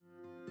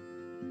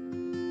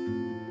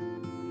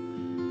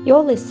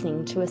You're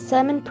listening to a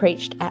sermon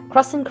preached at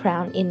Cross and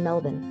Crown in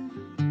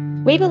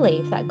Melbourne. We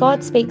believe that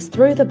God speaks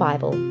through the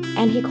Bible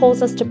and He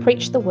calls us to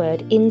preach the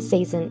word in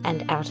season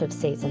and out of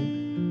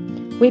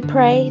season. We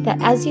pray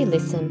that as you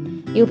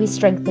listen, you'll be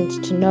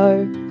strengthened to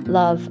know,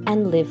 love,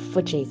 and live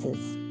for Jesus.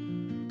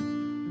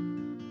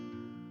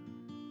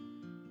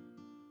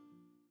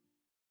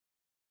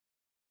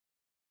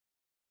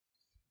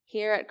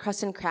 Here at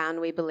Cross and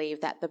Crown, we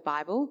believe that the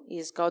Bible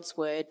is God's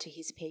word to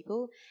His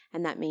people,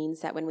 and that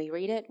means that when we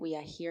read it, we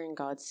are hearing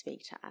God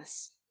speak to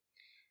us.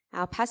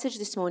 Our passage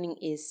this morning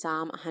is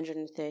Psalm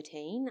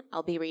 113.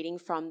 I'll be reading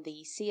from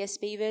the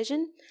CSB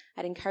version.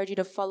 I'd encourage you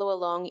to follow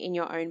along in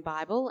your own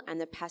Bible, and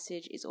the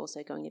passage is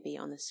also going to be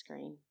on the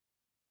screen.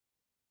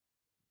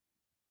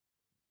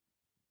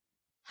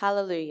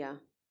 Hallelujah.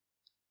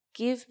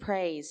 Give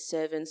praise,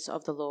 servants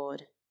of the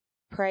Lord.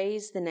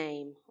 Praise the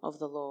name of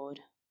the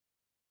Lord.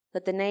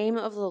 Let the name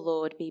of the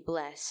Lord be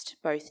blessed,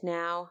 both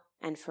now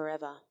and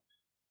forever.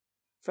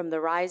 From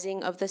the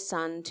rising of the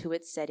sun to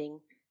its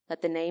setting,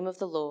 let the name of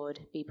the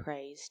Lord be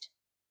praised.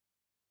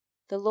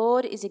 The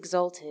Lord is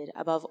exalted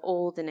above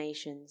all the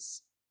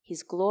nations,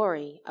 His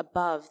glory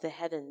above the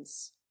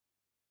heavens.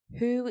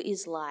 Who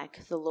is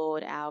like the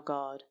Lord our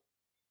God,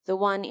 the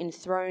one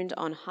enthroned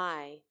on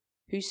high,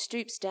 who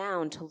stoops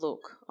down to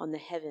look on the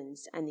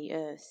heavens and the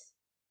earth?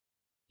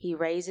 He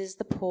raises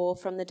the poor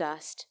from the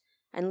dust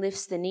and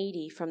lifts the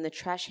needy from the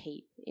trash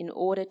heap in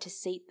order to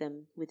seat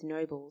them with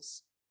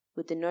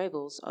the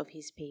nobles of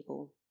His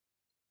people.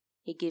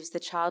 He gives the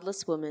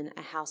childless woman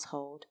a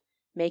household,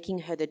 making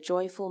her the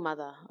joyful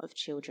mother of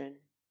children.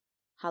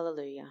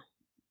 Hallelujah.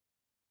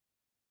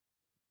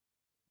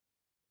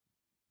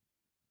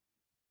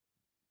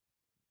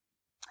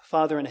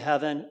 Father in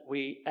heaven,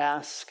 we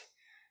ask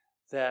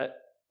that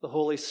the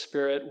Holy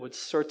Spirit would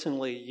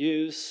certainly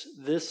use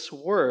this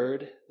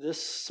word, this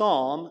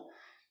psalm,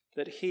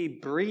 that He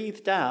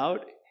breathed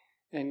out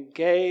and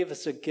gave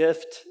as a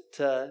gift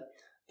to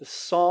the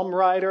psalm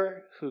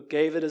writer who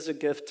gave it as a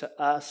gift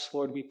to us.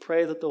 Lord, we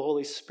pray that the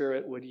Holy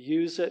Spirit would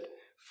use it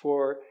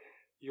for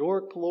your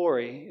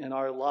glory in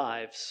our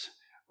lives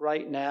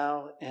right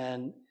now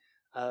and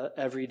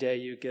every day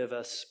you give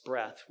us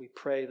breath. We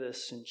pray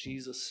this in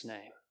Jesus'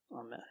 name.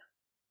 Amen.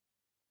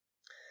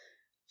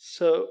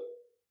 So,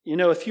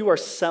 if you are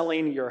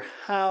selling your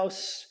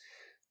house,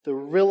 the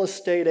real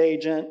estate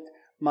agent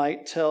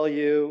might tell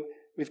you,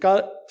 we've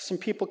got some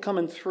people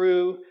coming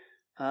through.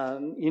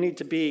 You need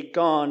to be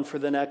gone for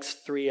the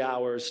next 3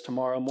 hours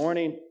tomorrow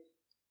morning.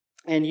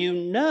 And you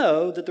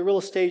know that the real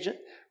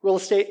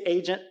estate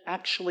agent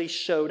actually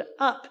showed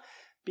up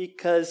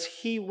because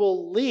he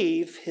will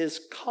leave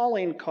his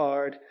calling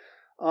card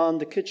on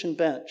the kitchen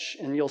bench.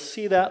 And you'll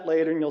see that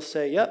later and you'll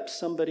say, yep,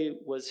 somebody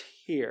was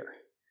here.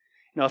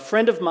 A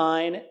friend of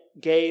mine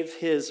gave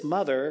his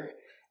mother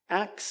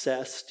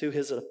access to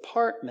his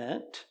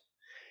apartment.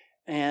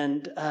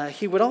 And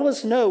he would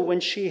always know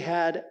when she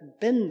had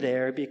been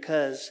there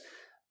because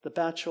the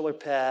bachelor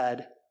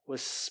pad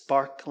was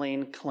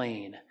sparkling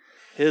clean.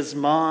 His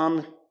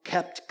mom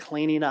kept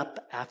cleaning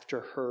up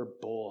after her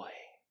boy.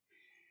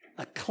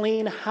 A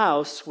clean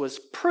house was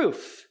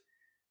proof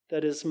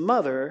that his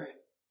mother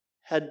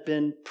had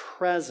been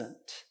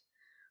present.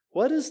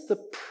 What is the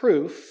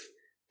proof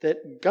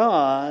that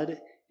God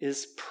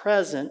is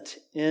present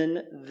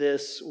in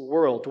this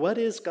world? What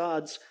is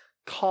God's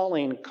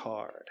calling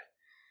card?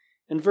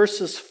 In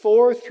verses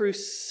 4 through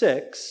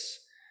 6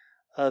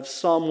 of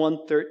Psalm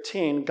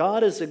 113,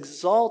 God is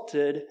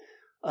exalted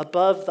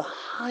above the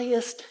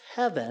highest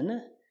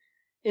heaven,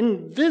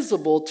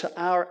 invisible to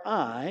our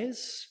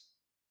eyes.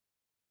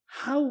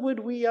 How would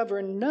we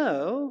ever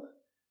know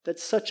that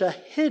such a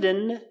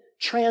hidden,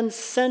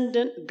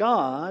 transcendent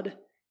God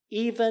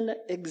even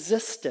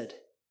existed?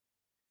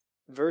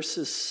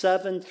 Verses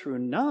 7 through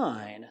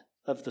 9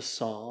 of the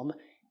Psalm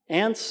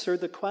answer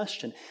the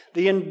question.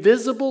 The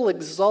invisible,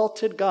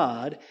 exalted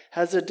God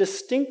has a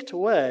distinct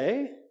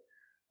way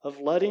of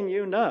letting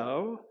you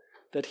know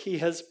that He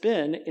has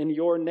been in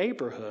your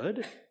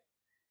neighborhood.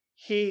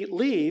 He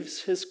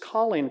leaves His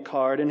calling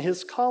card, and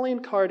His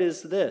calling card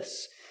is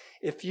this: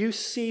 if you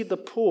see the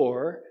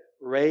poor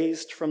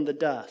raised from the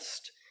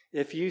dust,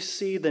 if you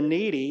see the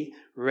needy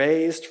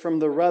raised from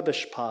the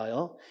rubbish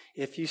pile,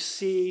 if you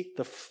see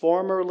the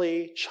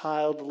formerly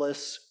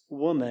childless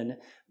woman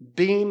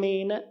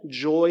beaming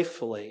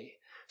joyfully,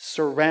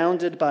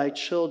 surrounded by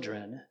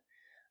children,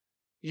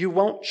 you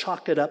won't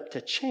chalk it up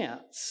to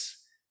chance.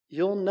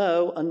 You'll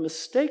know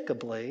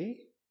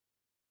unmistakably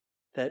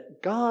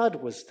that God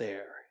was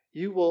there.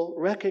 You will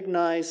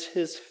recognize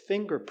His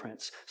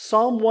fingerprints.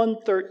 Psalm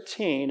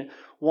 113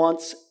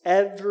 wants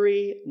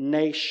every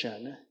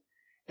nation,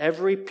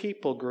 every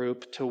people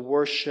group to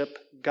worship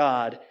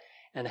God.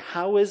 And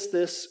how is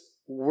this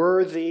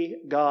worthy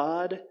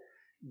God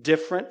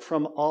different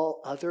from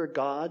all other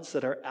gods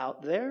that are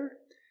out there?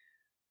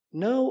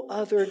 No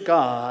other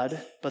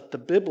God but the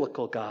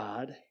biblical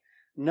God,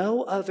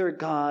 no other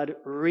God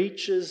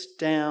reaches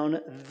down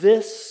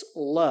this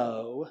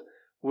low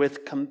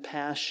with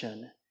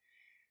compassion.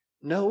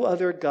 No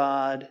other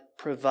God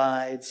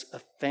provides a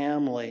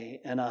family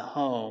and a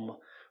home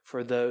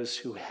for those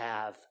who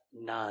have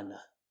none.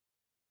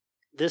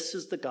 This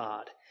is the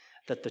God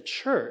that the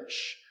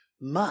church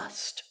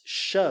must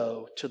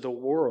show to the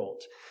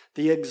world,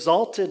 the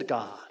exalted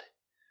God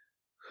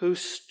who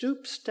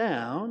stoops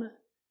down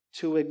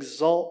to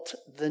exalt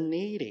the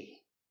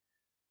needy.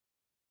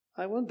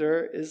 I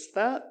wonder, is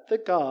that the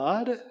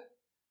God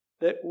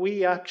that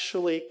we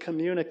actually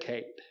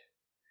communicate?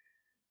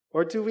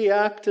 Or do we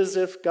act as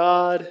if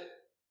God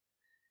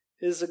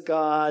is a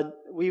God,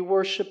 we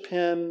worship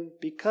him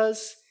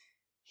because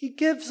he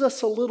gives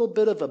us a little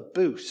bit of a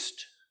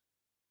boost?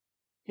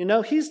 You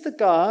know, he's the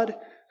God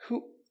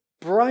who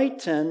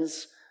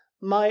brightens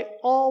my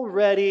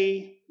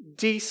already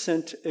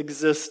decent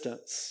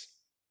existence.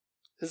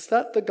 Is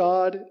that the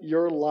God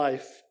your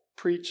life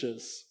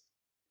preaches?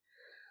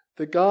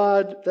 The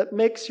God that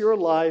makes your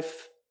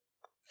life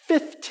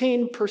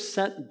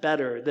 15%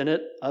 better than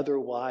it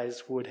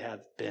otherwise would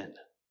have been.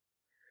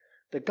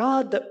 The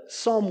God that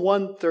Psalm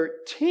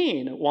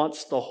 113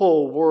 wants the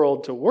whole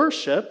world to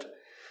worship,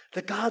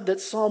 the God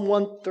that Psalm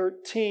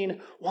 113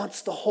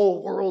 wants the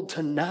whole world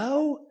to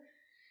know,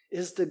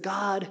 is the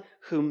God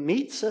who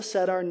meets us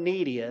at our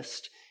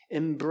neediest,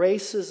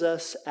 embraces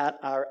us at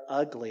our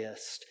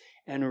ugliest,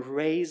 and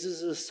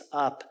raises us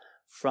up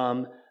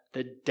from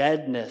the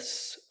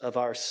deadness of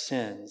our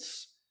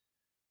sins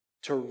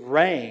to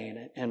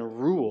reign and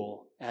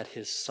rule at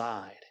his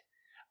side.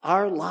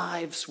 Our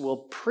lives will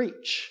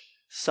preach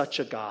such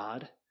a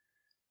God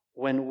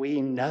when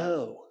we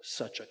know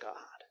such a God.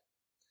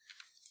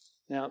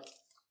 Now,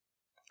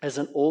 as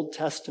an Old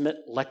Testament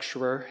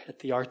lecturer at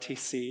the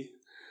RTC,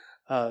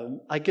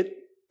 I get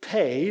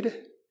paid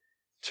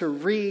to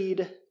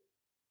read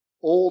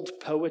old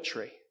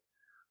poetry,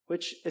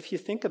 which, if you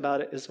think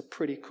about it, is a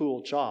pretty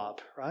cool job,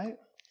 right?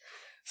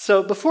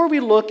 So before we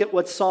look at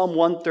what Psalm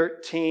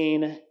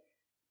 113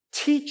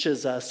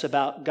 teaches us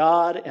about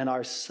God and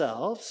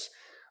ourselves,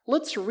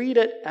 let's read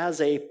it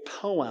as a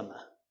poem.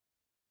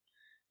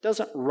 It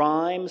doesn't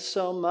rhyme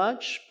so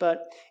much,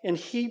 but in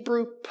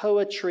Hebrew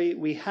poetry,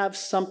 we have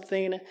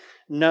something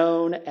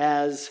known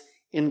as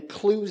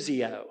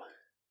inclusio.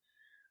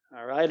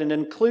 All right, and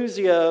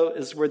inclusio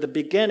is where the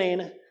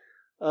beginning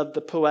of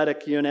the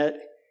poetic unit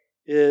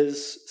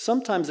is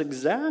sometimes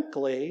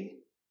exactly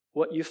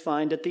what you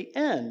find at the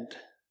end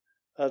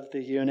of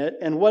the unit.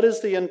 And what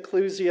is the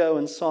inclusio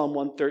in Psalm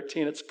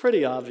 113? It's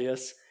pretty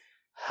obvious.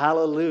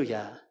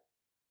 Hallelujah,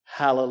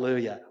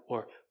 hallelujah.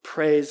 Or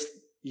praise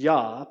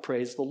Yah,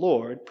 praise the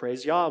Lord,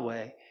 praise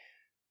Yahweh,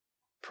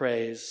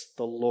 praise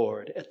the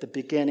Lord at the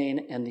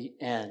beginning and the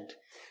end.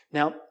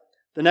 Now,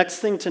 the next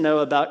thing to know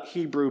about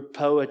Hebrew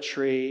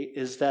poetry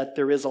is that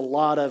there is a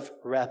lot of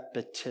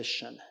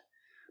repetition.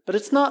 But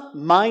it's not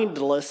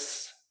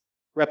mindless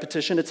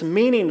repetition, it's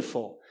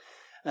meaningful.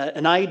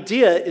 An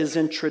idea is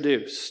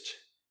introduced.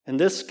 In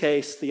this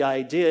case, the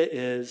idea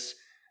is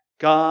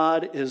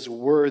God is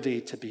worthy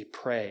to be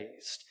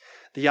praised.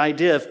 The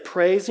idea of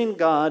praising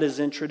God is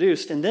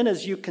introduced. And then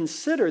as you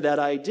consider that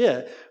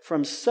idea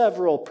from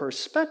several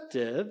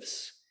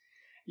perspectives,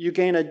 you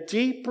gain a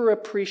deeper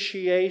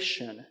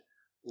appreciation,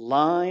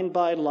 line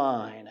by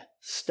line,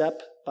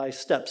 step by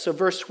step. So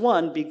verse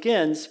 1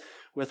 begins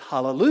with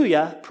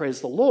hallelujah,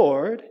 praise the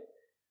Lord.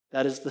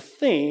 That is the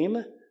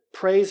theme,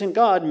 praising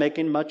God,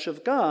 making much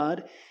of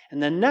God.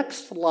 And the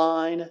next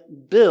line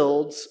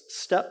builds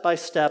step by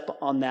step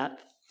on that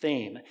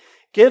theme.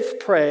 Give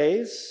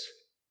praise,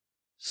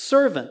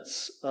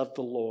 servants of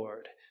the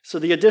Lord. So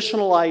the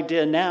additional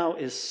idea now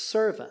is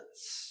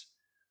servants.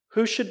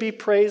 Who should be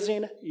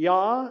praising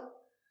Yah?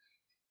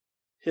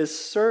 His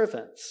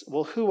servants.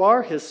 Well, who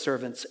are his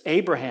servants?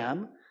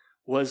 Abraham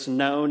was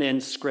known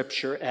in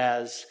Scripture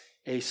as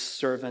a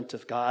servant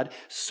of God.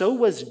 So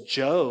was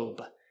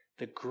Job,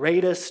 the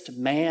greatest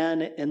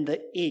man in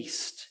the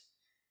East.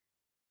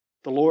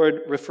 The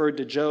Lord referred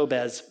to Job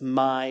as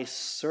my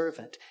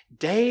servant.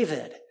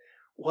 David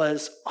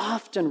was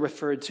often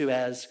referred to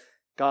as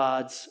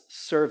God's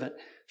servant.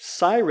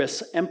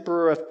 Cyrus,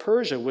 emperor of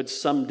Persia, would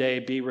someday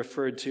be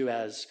referred to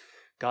as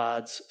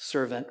God's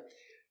servant.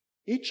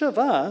 Each of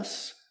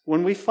us,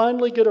 when we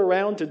finally get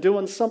around to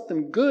doing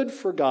something good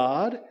for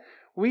God,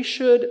 we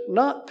should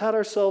not pat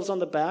ourselves on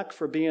the back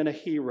for being a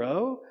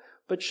hero,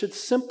 but should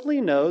simply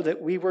know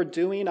that we were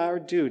doing our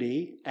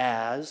duty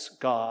as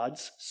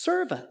God's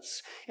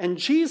servants. And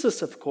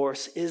Jesus, of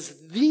course,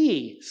 is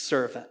the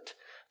servant,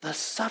 the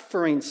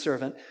suffering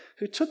servant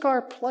who took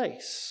our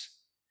place,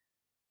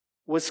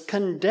 was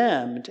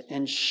condemned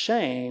and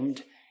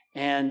shamed,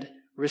 and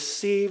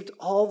received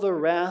all the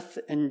wrath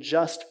and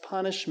just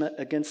punishment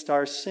against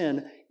our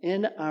sin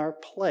in our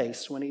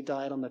place when he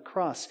died on the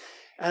cross.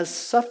 As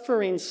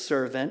suffering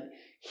servant,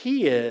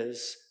 he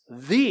is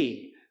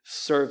the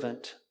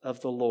servant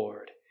of the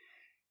Lord.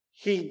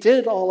 He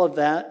did all of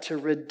that to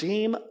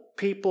redeem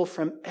people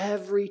from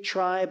every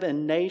tribe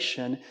and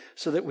nation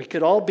so that we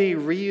could all be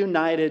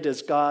reunited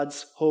as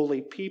God's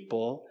holy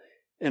people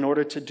in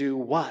order to do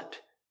what?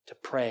 To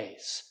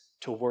praise,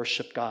 to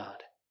worship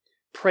God.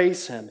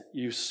 Praise him,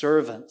 you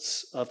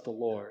servants of the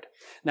Lord.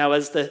 Now,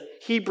 as the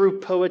Hebrew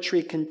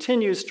poetry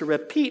continues to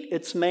repeat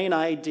its main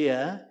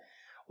idea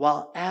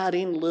while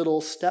adding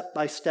little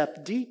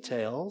step-by-step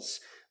details,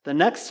 the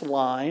next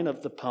line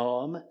of the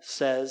poem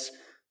says,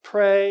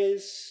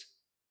 praise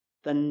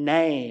the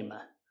name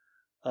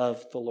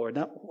of the Lord.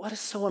 Now, what is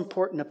so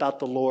important about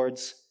the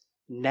Lord's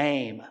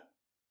name?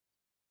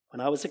 When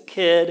I was a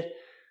kid,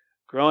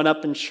 growing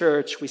up in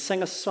church, we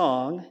sang a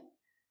song,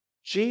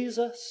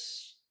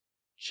 Jesus,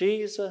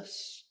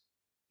 Jesus,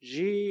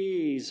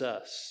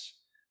 Jesus.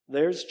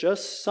 There's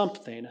just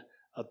something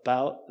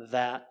about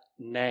that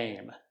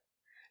name.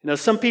 You know,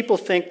 some people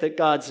think that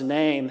God's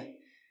name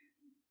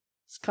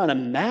is kind of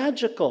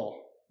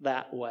magical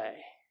that way.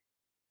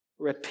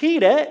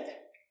 Repeat it,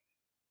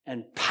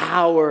 and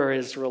power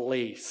is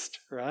released,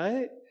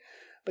 right?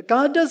 But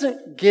God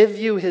doesn't give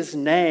you his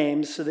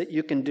name so that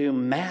you can do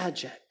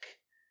magic.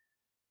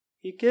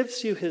 He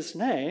gives you his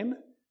name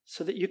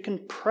so that you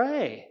can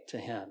pray to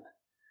him,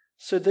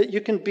 so that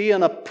you can be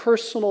in a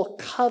personal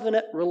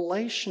covenant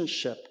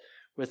relationship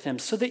with him,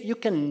 so that you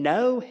can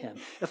know him.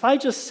 If I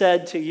just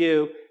said to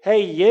you,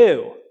 hey,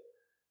 you,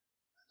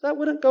 that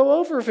wouldn't go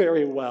over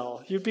very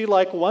well. You'd be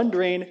like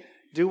wondering,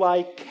 do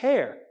I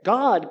care?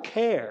 God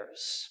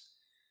cares.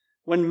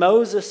 When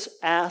Moses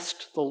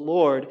asked the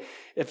Lord,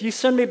 if you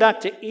send me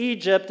back to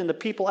Egypt and the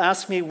people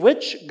ask me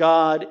which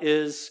God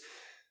is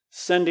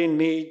sending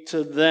me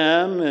to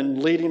them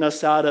and leading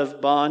us out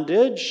of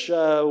bondage,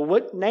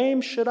 what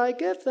name should I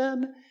give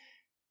them?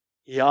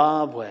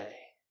 Yahweh,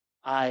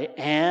 I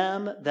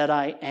am that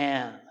I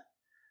am.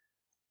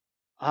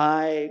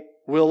 I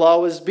will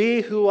always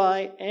be who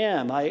I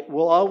am. I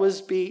will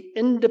always be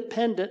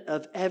independent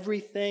of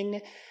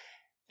everything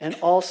and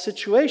all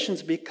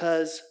situations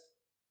because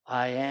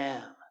I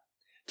am.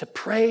 To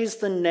praise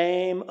the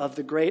name of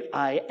the great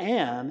I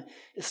am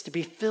is to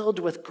be filled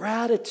with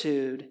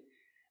gratitude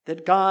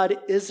that God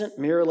isn't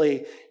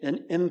merely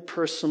an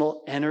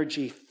impersonal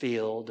energy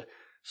field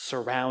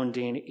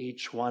surrounding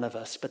each one of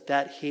us, but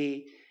that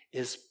he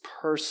is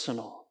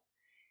personal.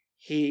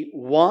 He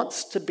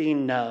wants to be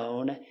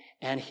known,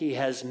 and he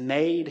has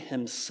made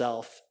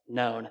himself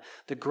known.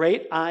 The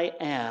great I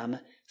am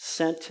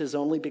sent his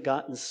only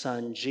begotten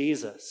Son,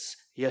 Jesus,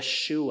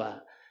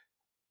 Yeshua,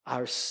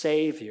 our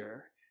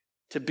Savior,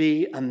 to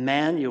be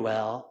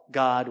Emmanuel,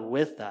 God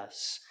with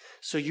us.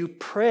 So you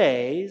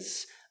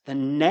praise the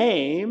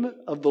name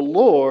of the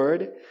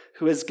Lord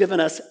who has given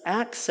us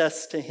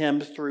access to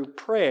him through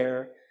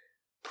prayer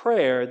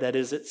that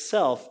is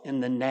itself in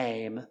the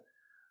name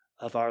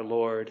of our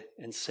Lord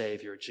and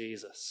Savior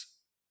Jesus.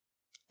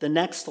 The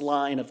next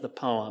line of the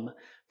poem,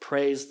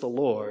 Praise the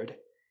Lord,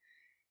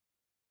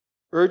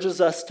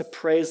 urges us to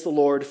praise the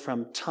Lord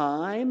from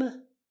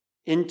time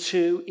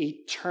into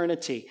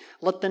eternity.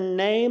 Let the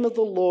name of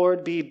the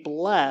Lord be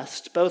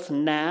blessed both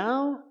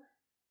now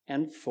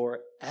and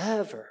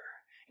forever.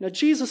 You know,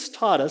 Jesus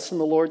taught us in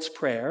the Lord's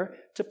Prayer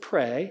to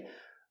pray,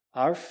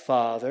 Our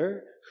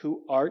Father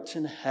who art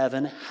in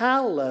heaven,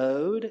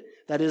 hallowed,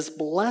 that is,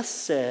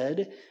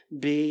 blessed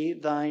be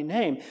thy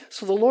name.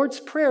 So the Lord's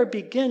Prayer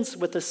begins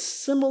with a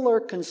similar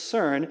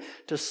concern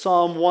to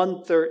Psalm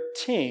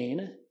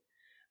 113.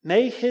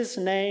 May his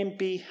name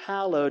be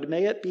hallowed.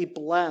 May it be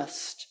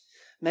blessed.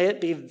 May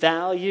it be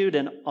valued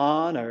and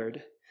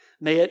honored.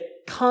 May it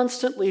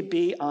constantly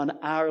be on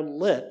our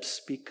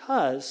lips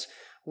because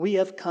we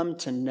have come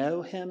to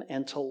know him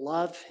and to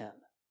love him.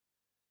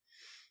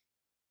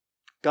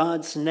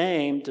 God's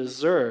name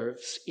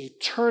deserves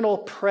eternal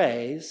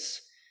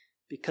praise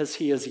because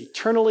he is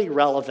eternally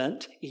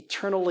relevant,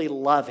 eternally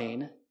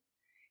loving,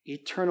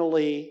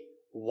 eternally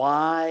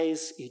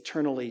wise,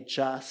 eternally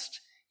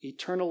just,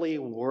 eternally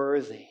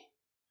worthy.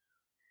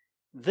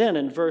 Then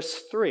in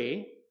verse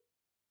 3,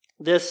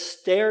 this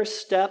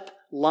stair-step,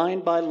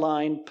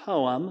 line-by-line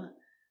poem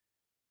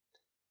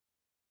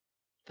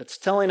that's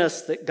telling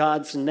us that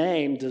God's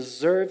name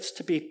deserves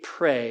to be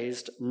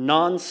praised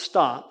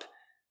nonstop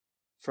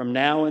from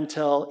now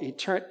until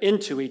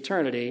into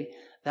eternity,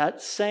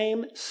 that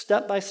same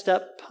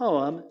step-by-step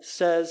poem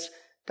says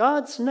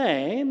God's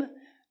name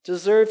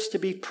deserves to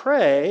be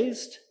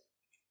praised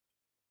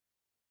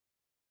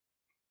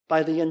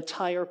by the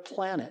entire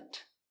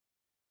planet,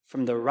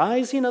 from the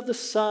rising of the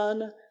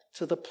sun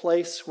to the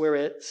place where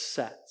it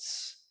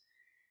sets.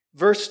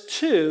 Verse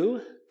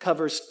 2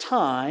 covers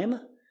time.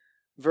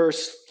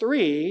 Verse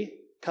 3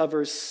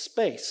 covers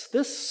space.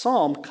 This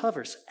psalm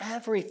covers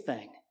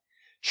everything.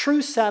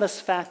 True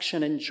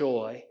satisfaction and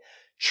joy,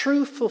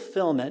 true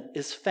fulfillment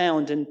is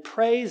found in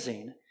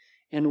praising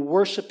and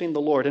worshiping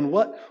the Lord. And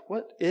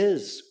what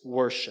is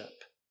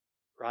worship,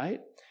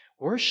 right?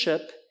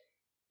 Worship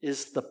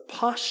is the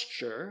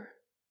posture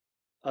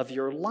of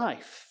your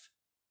life.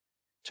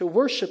 To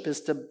worship is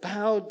to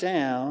bow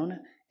down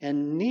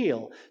and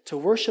kneel. To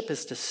worship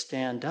is to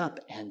stand up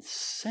and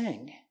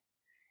sing.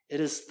 It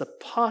is the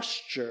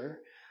posture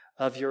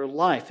of your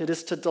life. It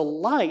is to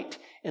delight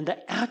in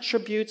the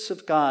attributes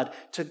of God,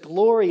 to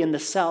glory in the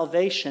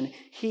salvation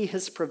he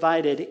has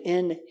provided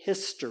in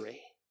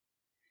history.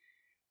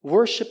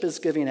 Worship is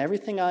giving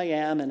everything I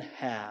am and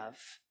have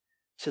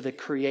to the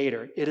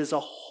Creator. It is a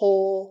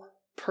whole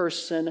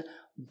person,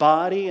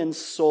 body and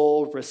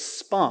soul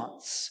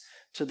response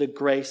to the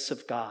grace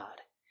of God.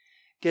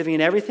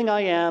 Giving everything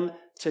I am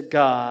to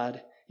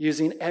God,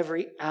 using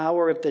every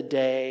hour of the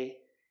day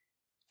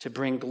to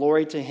bring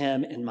glory to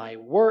Him in my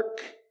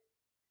work,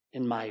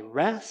 in my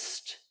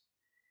rest,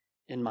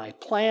 in my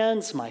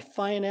plans, my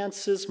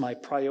finances, my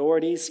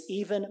priorities,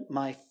 even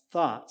my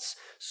thoughts.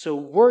 So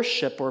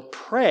worship or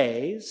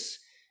praise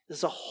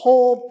is a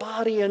whole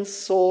body and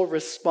soul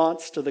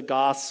response to the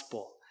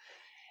gospel.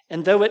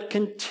 And though it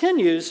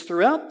continues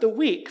throughout the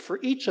week for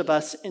each of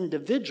us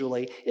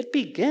individually, it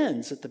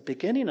begins at the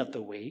beginning of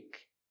the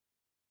week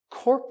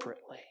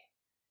corporately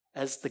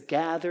as the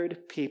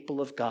gathered people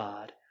of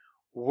God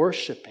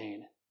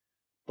worshiping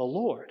the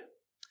Lord.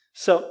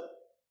 So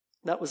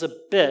that was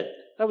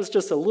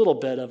just a little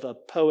bit of a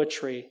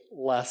poetry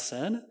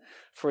lesson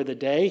for the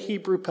day.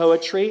 Hebrew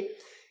poetry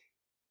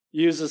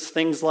uses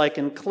things like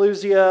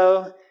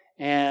inclusio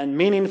and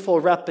meaningful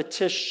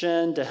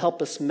repetition to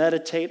help us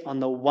meditate on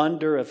the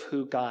wonder of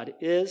who God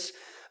is.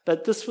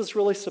 But this was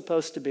really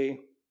supposed to be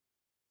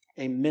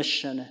a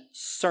mission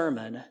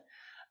sermon,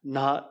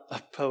 not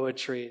a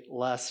poetry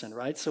lesson,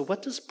 right? So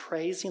what does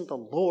praising the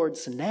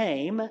Lord's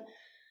name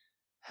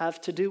have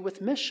to do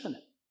with mission?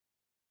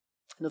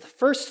 Now, the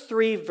first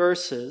 3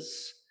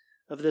 verses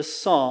of this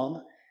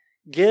psalm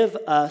give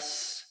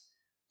us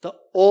the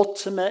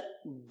ultimate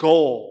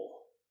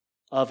goal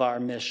of our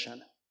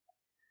mission,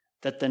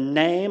 that the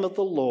name of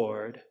the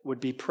Lord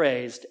would be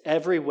praised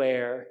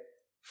everywhere,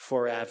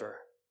 forever.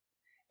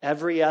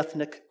 Every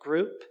ethnic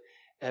group,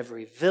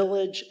 every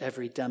village,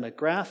 every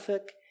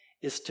demographic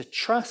is to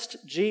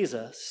trust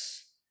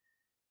Jesus,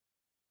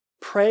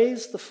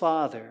 praise the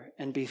Father,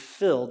 and be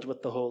filled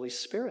with the Holy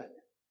Spirit.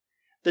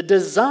 The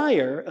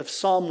desire of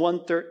Psalm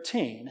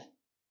 113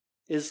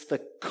 is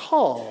the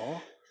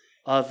call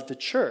of the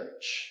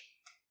church,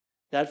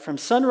 that from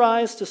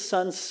sunrise to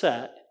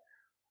sunset,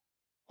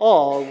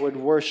 all would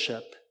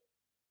worship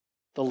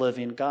the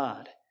living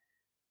God.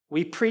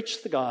 We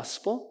preach the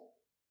gospel,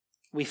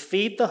 we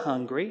feed the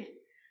hungry,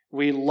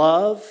 we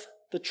love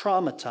the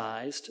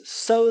traumatized,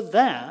 so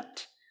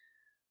that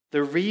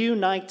the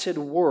reunited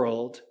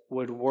world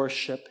would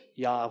worship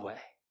Yahweh.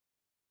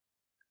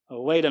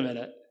 Oh, wait a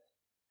minute.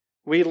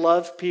 We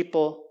love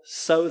people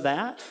so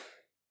that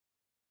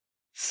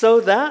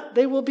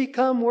they will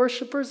become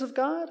worshipers of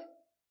God?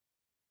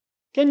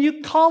 Can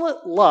you call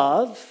it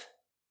love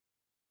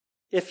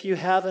if you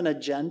have an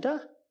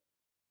agenda?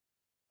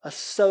 A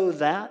so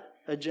that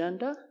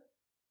agenda?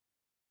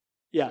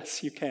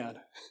 Yes, you can.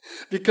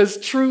 Because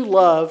true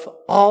love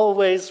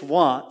always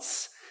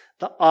wants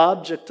the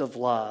object of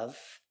love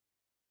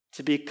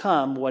to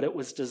become what it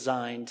was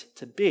designed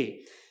to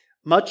be.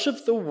 Much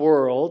of the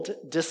world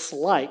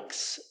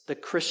dislikes the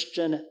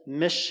Christian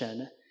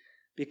mission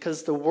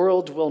because the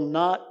world will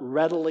not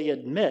readily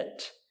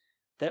admit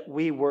that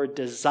we were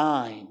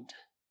designed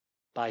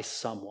by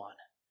someone.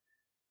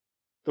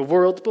 The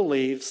world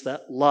believes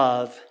that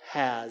love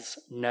has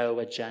no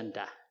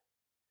agenda,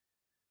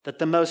 that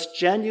the most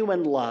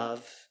genuine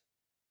love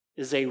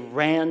is a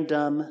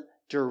random,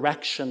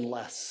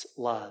 directionless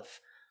love.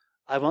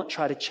 I won't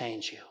try to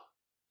change you.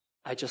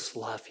 I just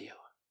love you.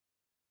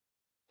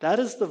 That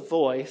is the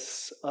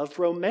voice of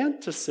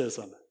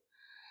romanticism.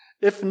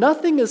 If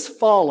nothing is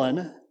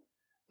fallen,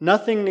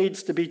 nothing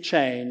needs to be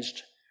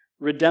changed.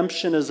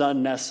 Redemption is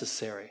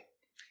unnecessary.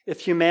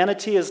 If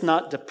humanity is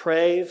not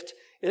depraved,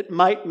 it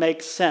might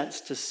make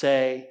sense to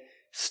say,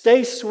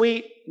 stay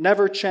sweet,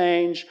 never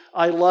change,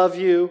 I love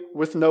you,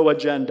 with no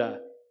agenda.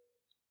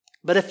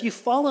 But if you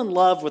fall in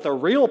love with a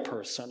real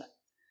person,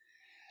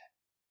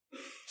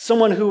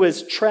 someone who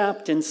is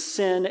trapped in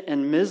sin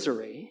and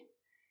misery,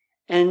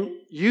 and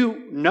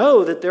you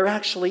know that there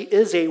actually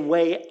is a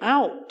way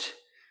out,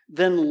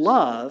 then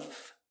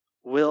love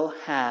will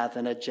have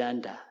an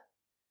agenda.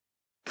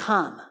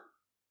 Come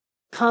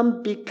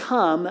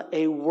become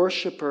a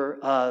worshiper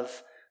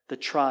of the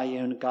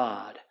triune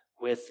God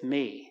with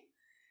me.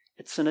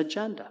 It's an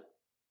agenda.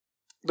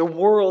 The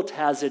world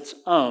has its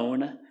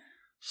own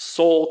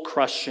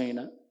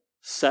soul-crushing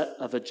set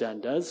of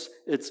agendas,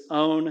 its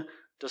own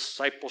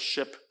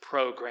discipleship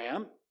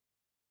program.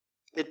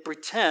 It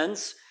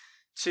pretends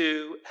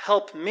to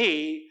help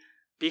me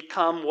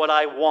become what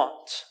I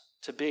want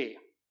to be,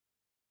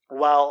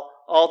 while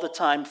all the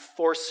time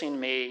forcing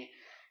me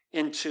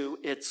into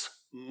its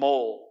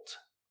mold.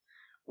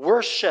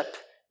 Worship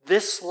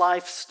this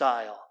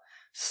lifestyle.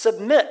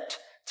 Submit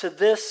to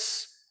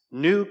this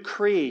new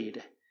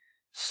creed.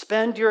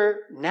 Spend your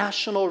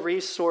national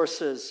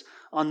resources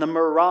on the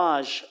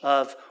mirage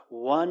of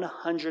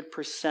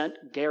 100%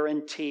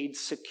 guaranteed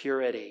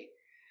security,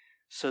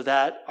 so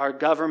that our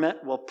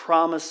government will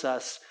promise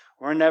us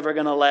we're never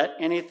going to let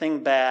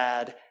anything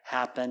bad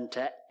happen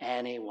to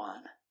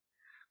anyone.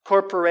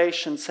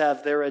 Corporations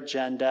have their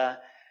agenda.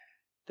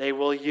 They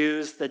will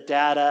use the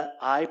data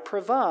I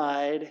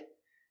provide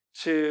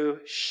to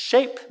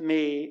shape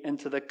me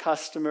into the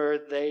customer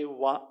they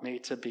want me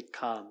to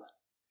become.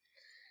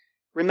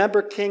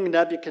 Remember King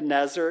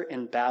Nebuchadnezzar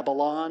in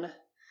Babylon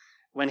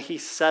when he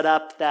set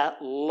up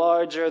that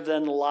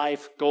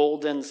larger-than-life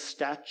golden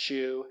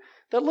statue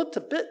that looked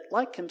a bit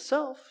like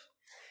himself?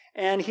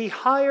 And he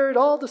hired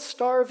all the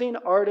starving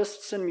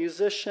artists and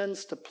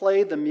musicians to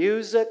play the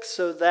music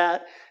so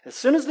that as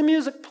soon as the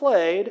music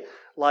played,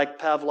 like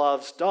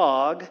Pavlov's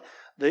dog,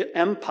 the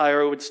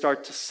empire would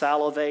start to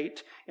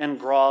salivate and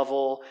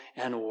grovel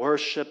and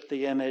worship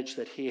the image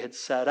that he had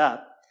set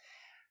up.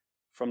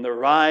 From the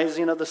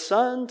rising of the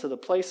sun to the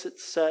place it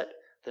set,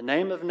 the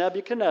name of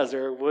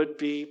Nebuchadnezzar would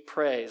be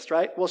praised,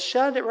 right? Well,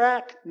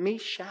 Shadrach,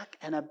 Meshach,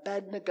 and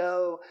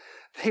Abednego,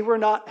 they were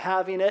not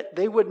having it.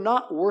 They would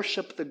not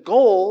worship the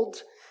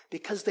gold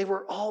because they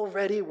were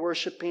already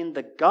worshiping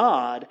the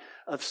God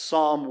of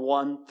Psalm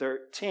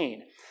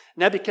 113.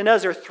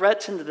 Nebuchadnezzar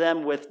threatened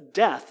them with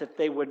death if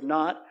they would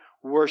not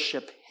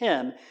worship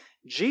him.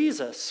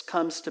 Jesus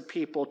comes to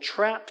people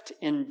trapped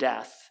in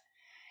death,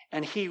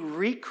 and he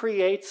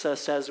recreates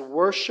us as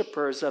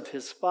worshipers of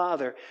his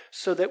Father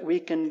so that we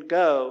can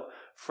go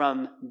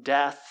from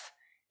death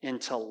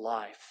into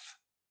life.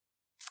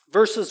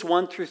 Verses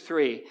 1 through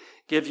 3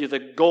 give you the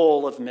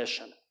goal of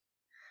mission,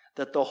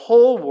 that the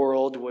whole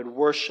world would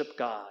worship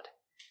God.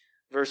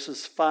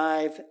 Verses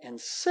 5 and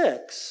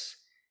 6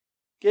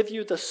 give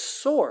you the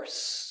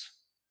source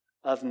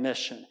of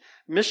mission.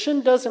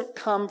 Mission doesn't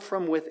come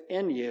from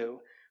within you.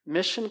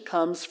 Mission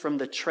comes from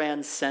the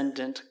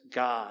transcendent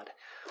God.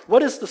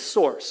 What is the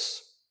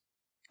source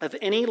of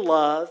any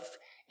love,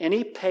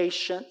 any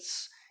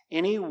patience,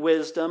 any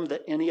wisdom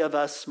that any of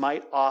us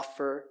might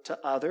offer to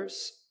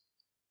others?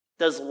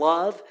 Does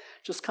love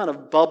just kind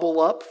of bubble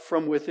up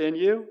from within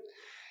you?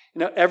 You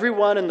know,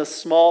 everyone in the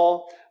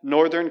small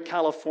Northern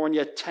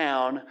California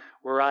town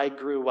where I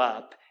grew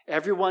up,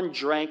 everyone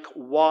drank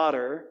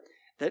water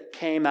that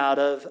came out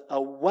of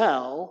a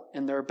well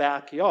in their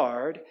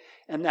backyard,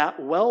 and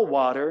that well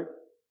water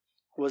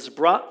was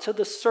brought to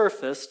the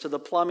surface, to the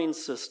plumbing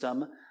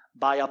system,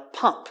 by a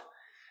pump.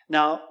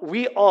 Now,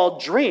 we all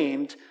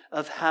dreamed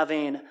of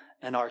having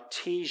an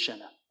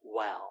artesian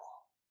well,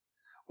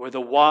 where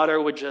the water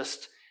would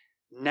just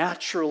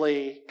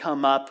naturally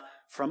come up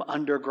from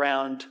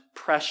underground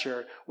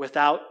pressure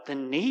without the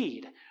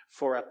need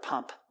for a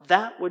pump.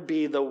 That would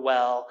be the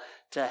well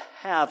to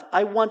have.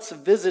 I once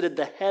visited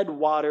the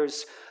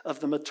headwaters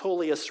of the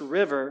Metolius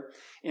River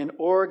in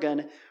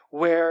Oregon,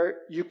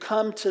 where you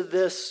come to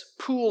this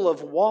pool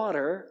of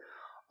water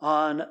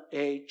on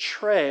a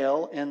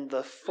trail in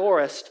the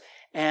forest,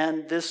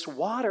 and this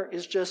water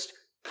is just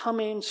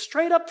coming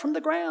straight up from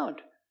the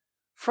ground,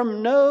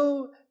 from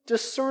no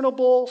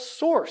discernible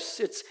source.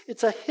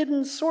 It's a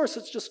hidden source.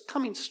 It's just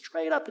coming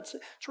straight up. It's a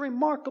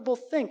remarkable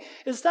thing.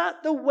 Is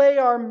that the way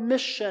our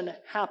mission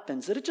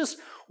happens? That it just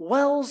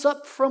wells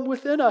up from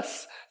within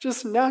us,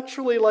 just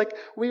naturally, like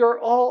we are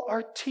all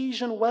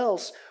artesian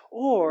wells?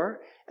 Or,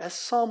 as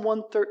Psalm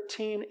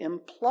 113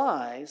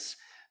 implies,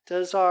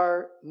 does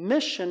our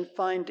mission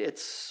find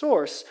its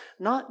source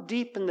not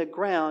deep in the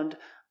ground,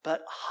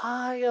 but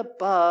high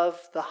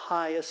above the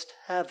highest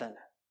heaven?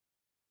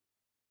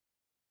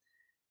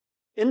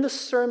 In the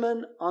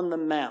Sermon on the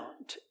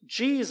Mount,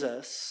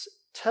 Jesus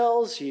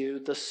tells you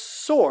the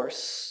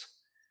source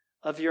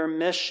of your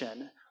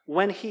mission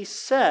when he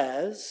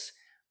says,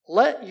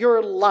 "Let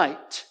your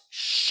light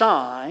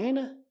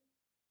shine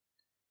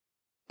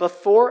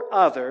before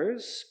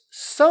others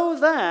so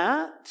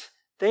that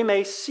they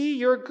may see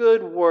your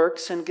good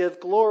works and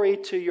give glory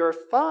to your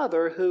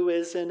Father who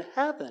is in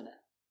heaven."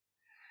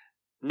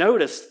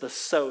 Notice the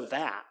 "so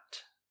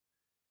that,"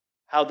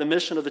 how the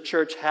mission of the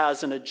church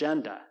has an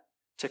agenda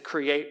to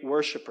create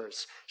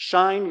worshipers.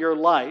 Shine your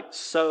light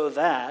so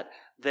that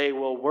they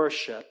will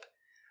worship.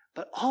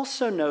 But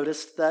also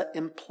notice the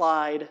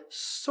implied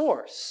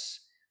source.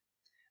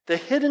 The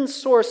hidden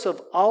source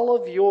of all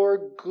of your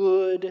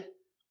good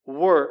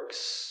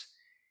works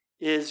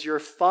is your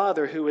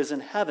Father who is in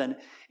heaven.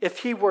 If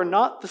he were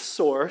not the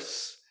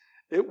source,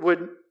 it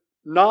would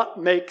not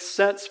make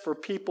sense for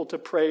people to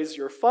praise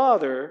your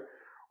Father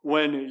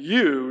when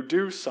you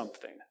do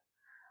something.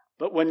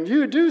 But when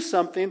you do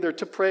something, they're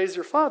to praise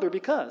your Father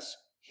because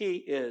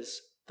he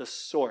is the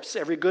source.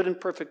 Every good and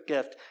perfect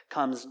gift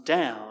comes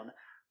down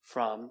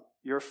from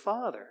your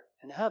Father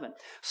in heaven.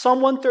 Psalm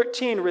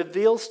 113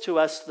 reveals to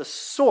us the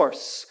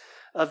source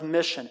of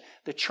mission,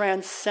 the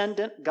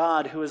transcendent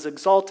God who is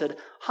exalted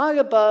high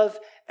above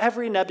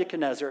every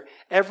Nebuchadnezzar,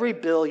 every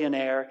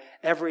billionaire,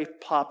 every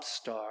pop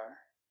star.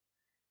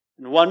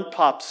 And one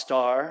pop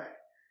star,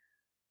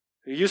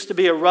 who used to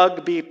be a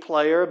rugby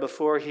player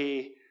before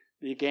he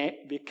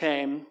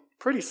became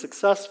pretty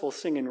successful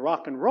singing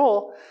rock and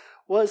roll,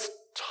 was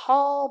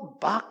Tal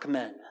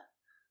Bachman,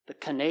 the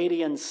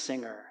Canadian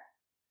singer.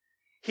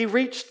 He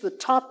reached the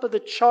top of the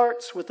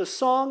charts with a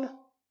song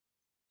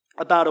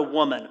about a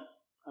woman.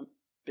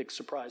 Big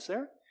surprise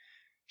there.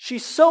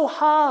 She's so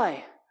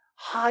high,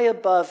 high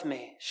above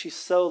me. She's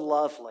so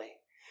lovely.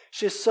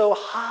 She's so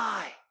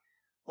high,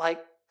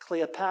 like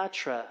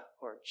Cleopatra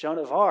or Joan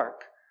of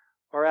Arc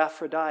or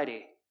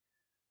Aphrodite,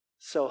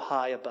 so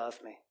high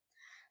above me.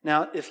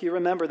 Now, if you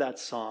remember that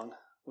song,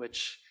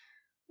 which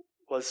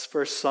was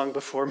first sung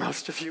before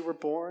most of you were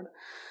born,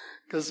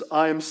 because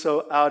I am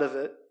so out of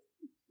it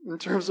in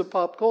terms of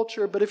pop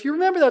culture. But if you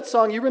remember that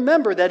song, you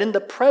remember that in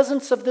the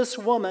presence of this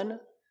woman,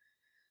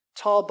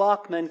 Tal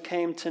Bachman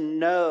came to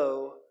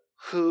know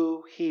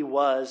who he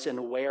was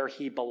and where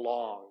he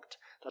belonged.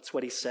 That's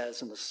what he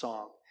says in the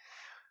song.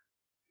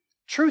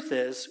 Truth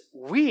is,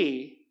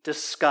 we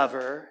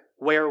discover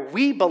where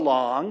we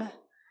belong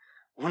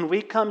when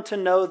we come to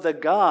know the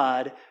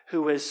God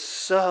who is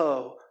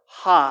so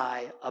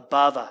high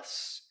above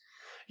us.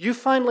 You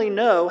finally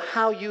know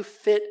how you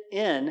fit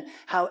in,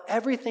 how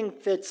everything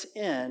fits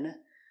in,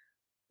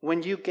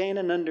 when you gain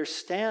an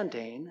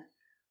understanding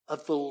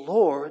of the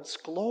Lord's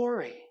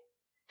glory,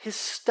 his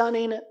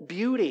stunning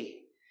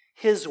beauty,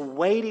 his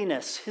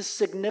weightiness, his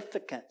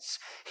significance.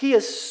 He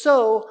is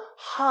so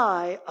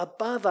high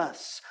above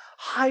us,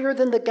 higher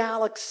than the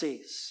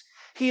galaxies.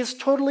 He is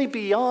totally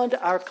beyond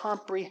our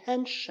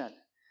comprehension.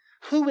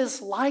 Who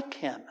is like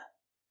him?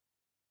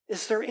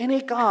 Is there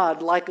any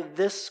God like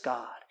this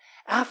God?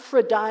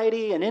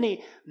 Aphrodite and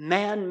any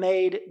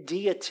man-made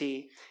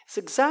deity is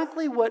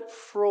exactly what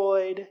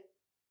Freud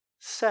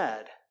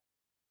said.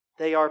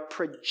 They are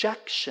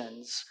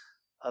projections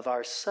of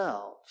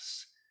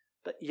ourselves.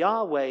 But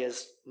Yahweh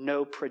is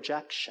no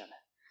projection.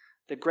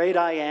 The great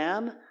I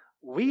Am,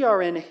 we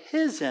are in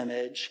his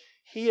image.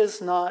 He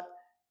is not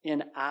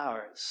in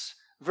ours.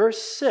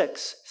 Verse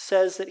 6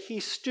 says that he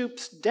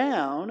stoops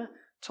down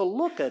to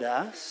look at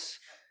us.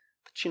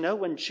 But you know,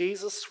 when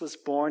Jesus was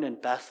born in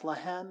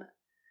Bethlehem,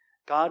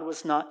 God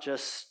was not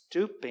just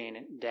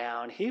stooping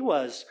down, he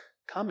was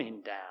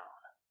coming down.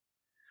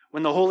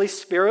 When the Holy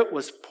Spirit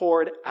was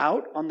poured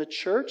out on the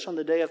church on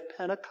the day of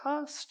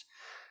Pentecost,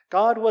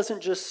 God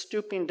wasn't just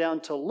stooping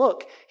down to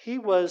look, he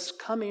was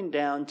coming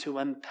down to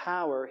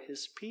empower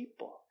his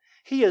people.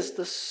 He is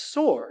the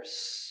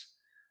source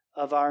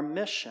of our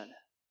mission.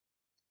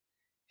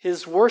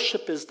 His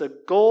worship is the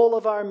goal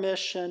of our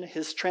mission.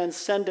 His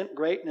transcendent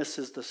greatness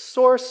is the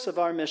source of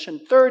our mission.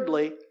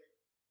 Thirdly,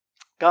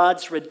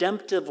 God's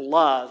redemptive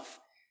love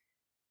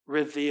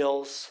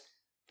reveals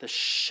the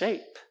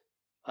shape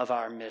of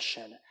our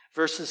mission.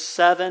 Verses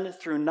 7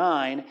 through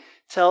 9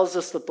 tells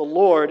us that the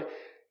Lord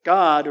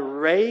God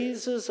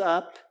raises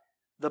up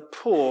the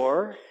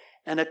poor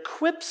and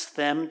equips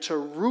them to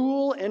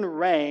rule and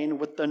reign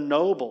with the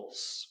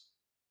nobles,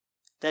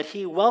 that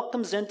he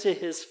welcomes into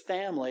his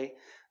family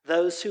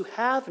those who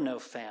have no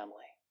family.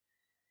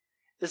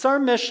 Is our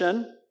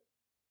mission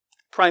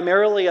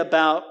primarily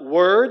about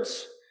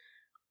words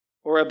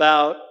or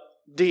about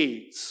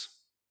deeds?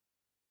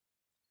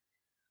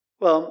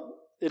 Well,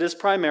 it is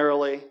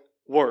primarily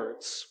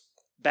words,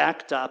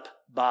 backed up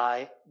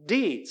by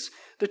deeds.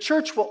 The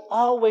church will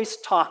always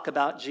talk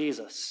about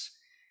Jesus,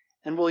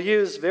 and will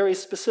use very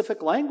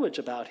specific language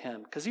about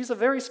him, because he's a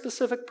very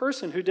specific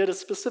person who did a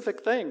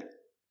specific thing.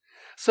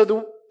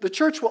 So the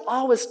church will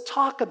always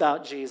talk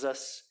about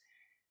Jesus,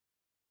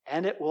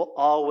 and it will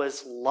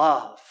always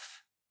love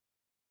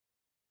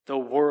the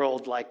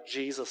world like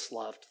Jesus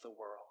loved the world,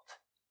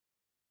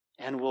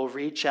 and will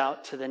reach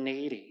out to the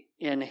needy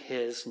in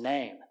his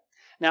name.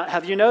 Now,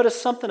 have you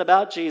noticed something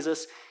about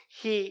Jesus?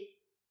 He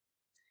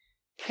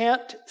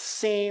can't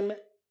seem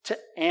to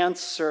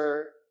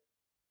answer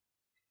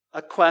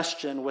a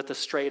question with a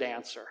straight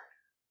answer,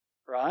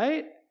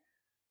 right?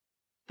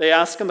 They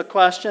ask him a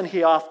question,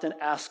 he often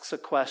asks a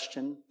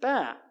question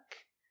back.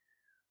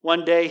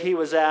 One day he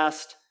was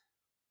asked,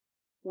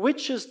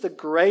 which is the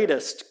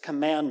greatest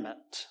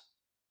commandment?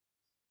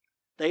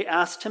 They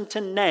asked him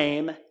to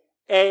name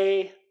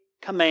a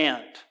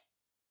command,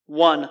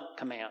 one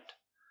command.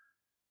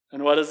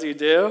 And what does he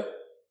do?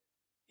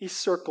 He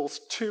circles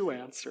two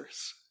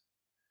answers.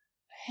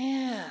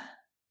 Man.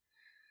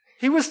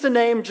 He was to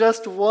name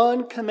just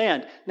one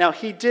command. Now,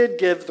 he did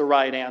give the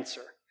right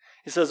answer.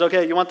 He says,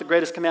 okay, you want the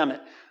greatest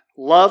commandment?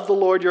 Love the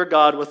Lord your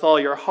God with all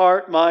your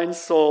heart, mind,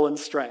 soul, and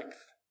strength.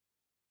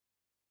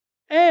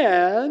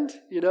 And,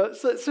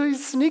 so he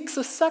sneaks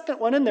a second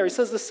one in there. He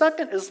says the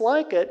second is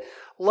like it.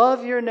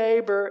 Love your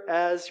neighbor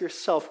as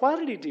yourself. Why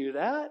did he do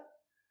that?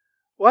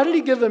 Why did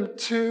he give them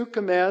two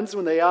commands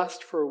when they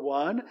asked for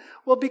one?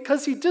 Well,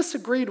 because he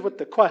disagreed with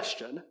the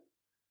question,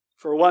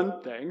 for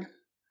one thing.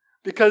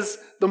 Because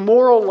the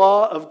moral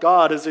law of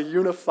God is a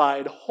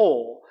unified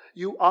whole.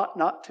 You ought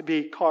not to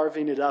be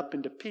carving it up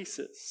into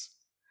pieces.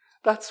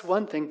 That's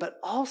one thing. But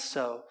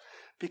also,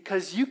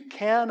 because you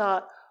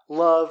cannot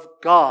love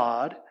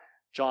God,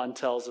 John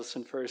tells us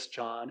in 1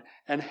 John,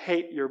 and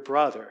hate your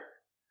brother.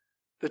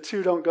 The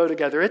two don't go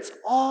together. It's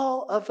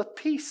all of a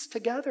piece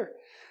together.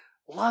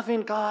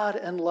 Loving God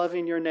and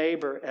loving your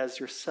neighbor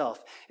as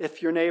yourself.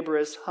 If your neighbor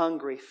is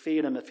hungry,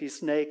 feed him. If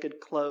he's naked,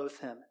 clothe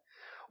him.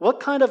 What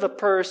kind of a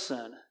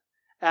person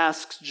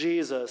asks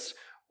Jesus,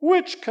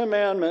 which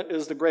commandment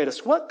is the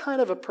greatest? What kind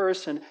of a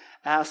person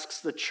asks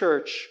the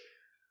church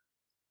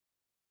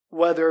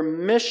whether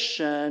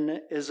mission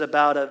is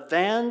about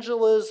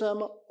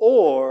evangelism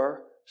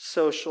or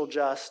social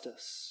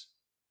justice?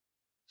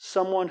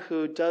 Someone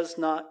who does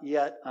not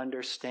yet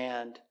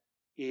understand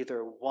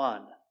either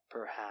one,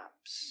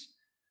 perhaps.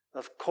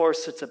 Of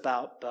course it's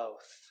about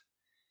both.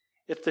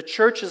 If the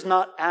church is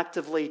not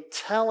actively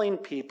telling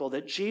people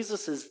that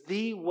Jesus is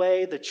the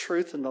way, the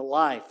truth, and the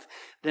life,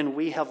 then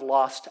we have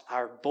lost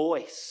our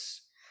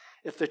voice.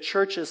 If the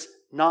church is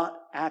not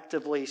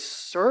actively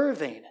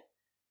serving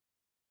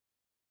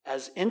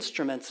as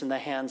instruments in the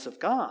hands of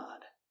God,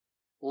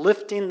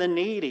 lifting the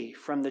needy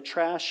from the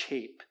trash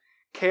heap,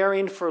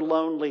 caring for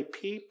lonely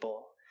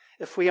people,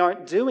 if we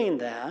aren't doing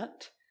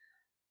that,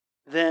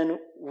 then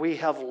we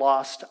have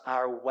lost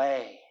our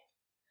way.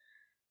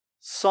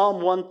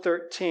 Psalm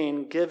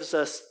 113 gives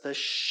us the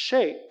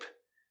shape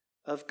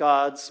of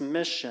God's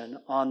mission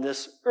on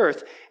this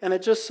earth, and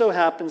it just so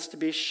happens to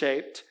be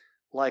shaped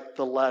like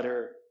the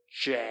letter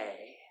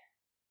J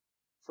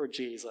for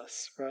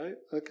Jesus, right?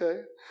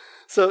 Okay.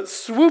 So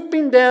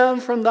swooping down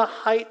from the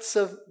heights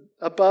of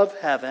above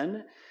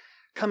heaven,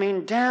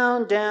 coming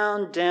down,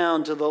 down,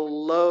 down to the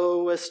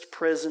lowest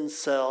prison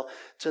cell,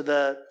 to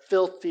the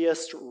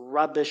filthiest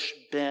rubbish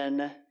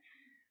bin,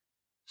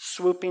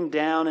 swooping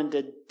down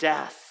into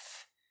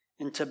death,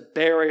 into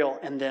burial,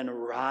 and then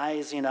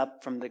rising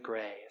up from the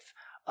grave,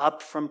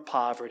 up from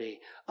poverty,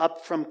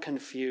 up from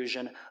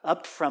confusion,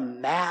 up from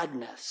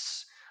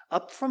madness,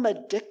 up from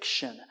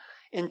addiction,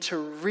 into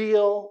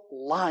real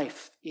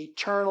life,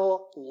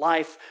 eternal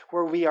life,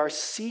 where we are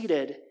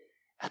seated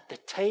at the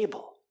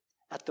table,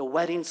 at the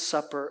wedding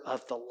supper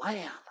of the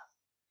Lamb.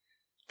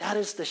 That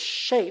is the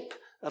shape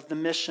of the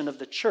mission of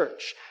the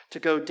church, to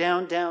go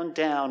down, down,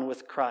 down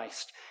with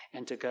Christ,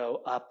 and to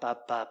go up,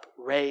 up, up,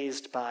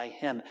 raised by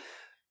him.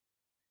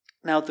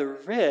 Now, the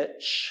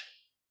rich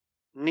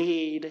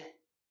need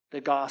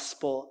the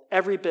gospel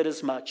every bit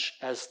as much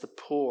as the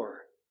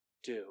poor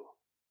do.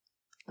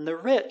 And the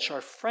rich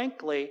are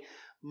frankly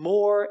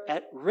more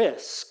at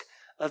risk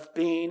of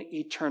being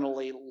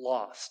eternally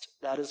lost.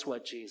 That is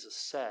what Jesus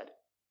said.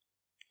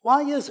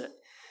 Why is it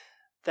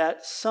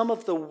that some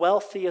of the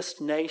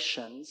wealthiest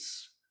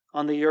nations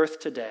on the earth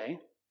today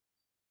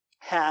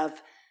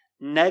have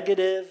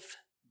negative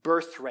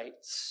birth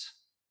rates,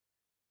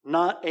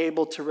 not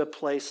able to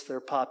replace their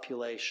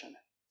population?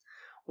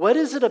 What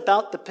is it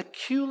about the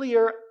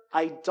peculiar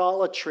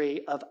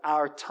idolatry of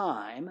our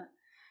time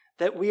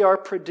that we are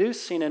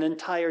producing an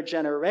entire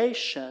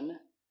generation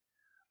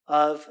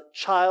of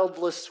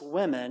childless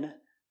women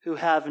who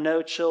have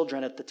no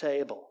children at the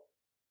table?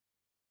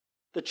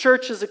 The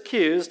church is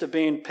accused of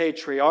being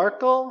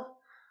patriarchal,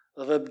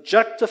 of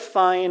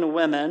objectifying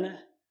women,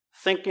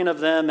 thinking of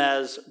them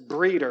as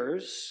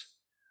breeders.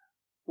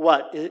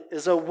 What,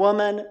 is a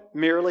woman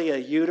merely a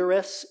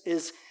uterus?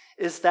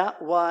 Is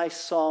that why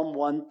Psalm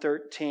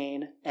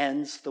 113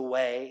 ends the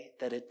way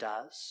that it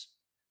does?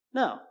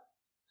 No.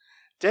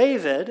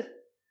 David,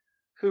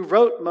 who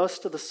wrote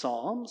most of the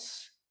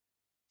Psalms,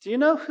 do you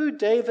know who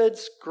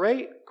David's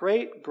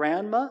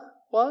great-great-grandma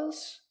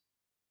was?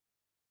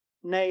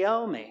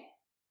 Naomi,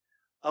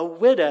 a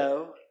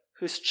widow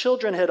whose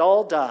children had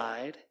all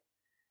died,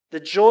 the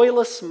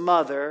joyless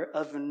mother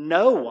of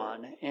no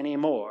one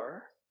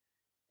anymore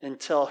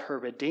until her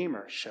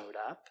Redeemer showed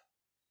up.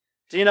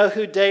 Do you know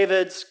who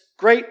David's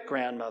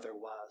great-grandmother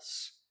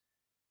was?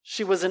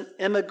 She was an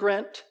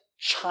immigrant,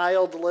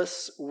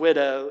 childless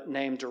widow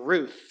named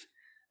Ruth,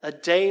 a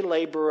day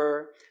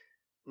laborer,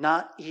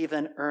 not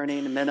even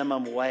earning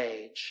minimum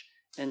wage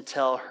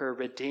until her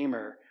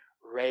Redeemer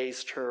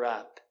raised her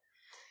up.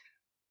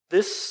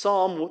 This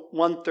Psalm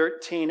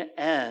 113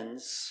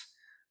 ends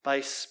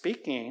by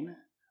speaking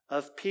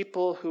of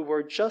people who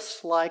were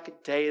just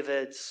like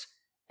David's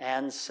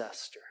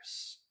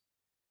ancestors.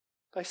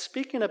 By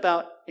speaking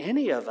about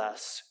any of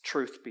us,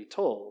 truth be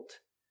told,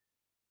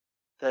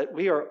 that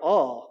we are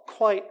all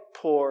quite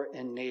poor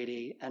and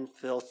needy and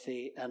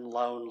filthy and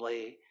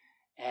lonely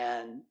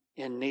and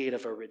in need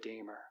of a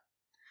Redeemer.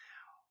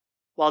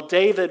 While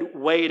David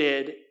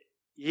waited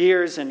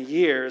years and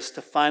years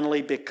to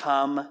finally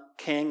become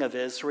king of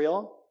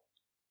Israel,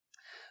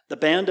 the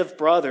band of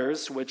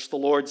brothers which the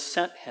Lord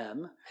sent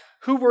him,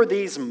 who were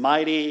these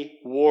mighty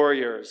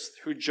warriors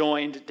who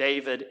joined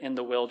David in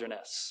the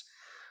wilderness?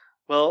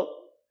 Well,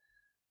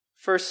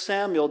 1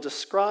 Samuel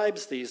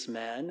describes these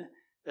men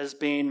as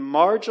being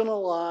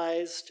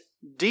marginalized,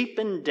 deep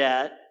in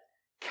debt,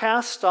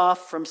 cast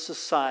off from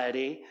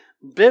society,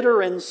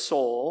 bitter in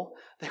soul.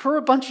 They were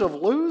a bunch of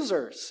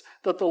losers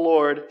that the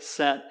Lord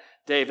sent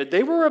David.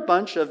 They were a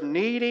bunch of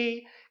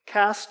needy,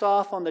 cast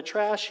off on the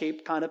trash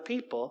heap kind of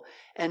people,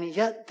 and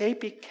yet they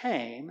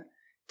became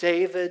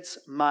David's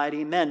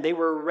mighty men. They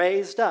were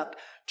raised up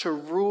to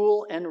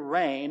rule and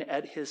reign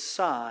at his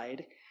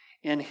side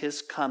in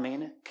his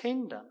coming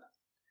kingdom.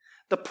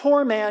 The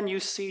poor man you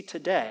see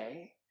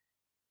today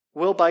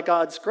will, by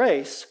God's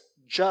grace,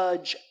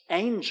 judge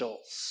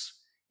angels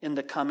in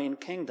the coming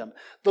kingdom.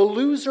 The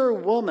loser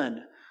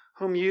woman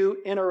whom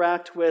you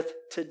interact with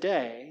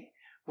today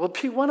will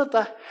be one of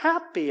the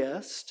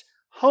happiest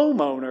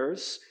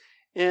homeowners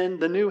in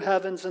the new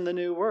heavens and the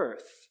new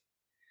earth.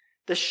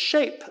 The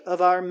shape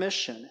of our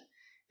mission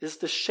is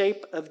the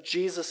shape of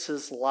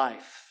Jesus'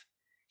 life.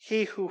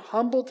 He who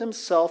humbled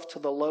himself to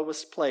the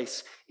lowest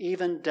place,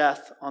 even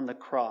death on the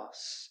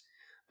cross.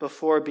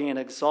 before being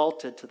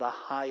exalted to the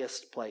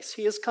highest place.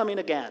 He is coming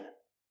again.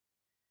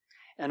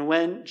 And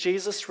when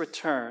Jesus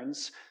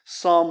returns,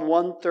 Psalm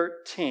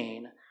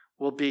 113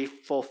 will be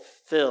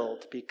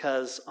fulfilled,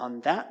 because on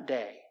that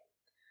day,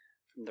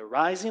 from the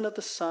rising of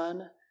the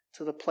sun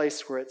to the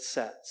place where it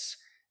sets,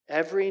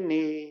 every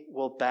knee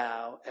will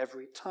bow,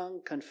 every tongue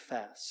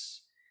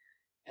confess,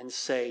 and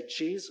say,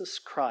 Jesus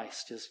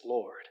Christ is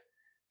Lord,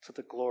 to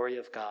the glory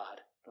of God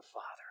the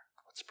Father.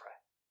 Let's pray.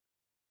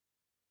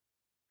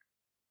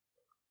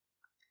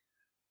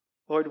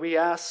 Lord, we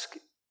ask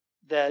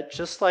that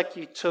just like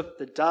you took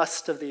the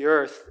dust of the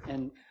earth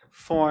and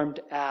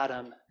formed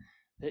Adam,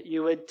 that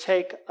you would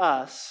take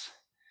us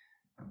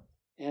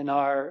in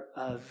our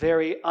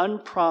very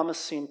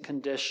unpromising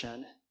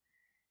condition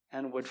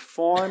and would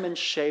form and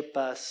shape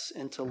us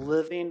into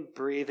living,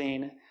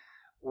 breathing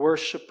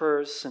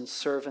worshipers and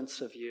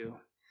servants of you.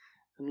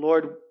 And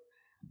Lord,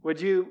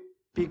 would you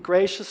be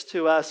gracious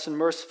to us and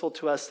merciful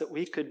to us that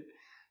we could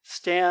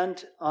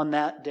stand on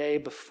that day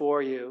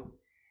before you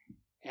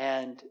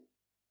and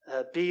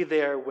be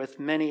there with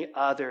many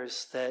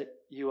others that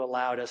you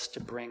allowed us to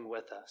bring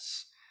with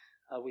us.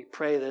 We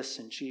pray this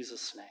in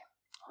Jesus' name.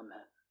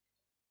 Amen.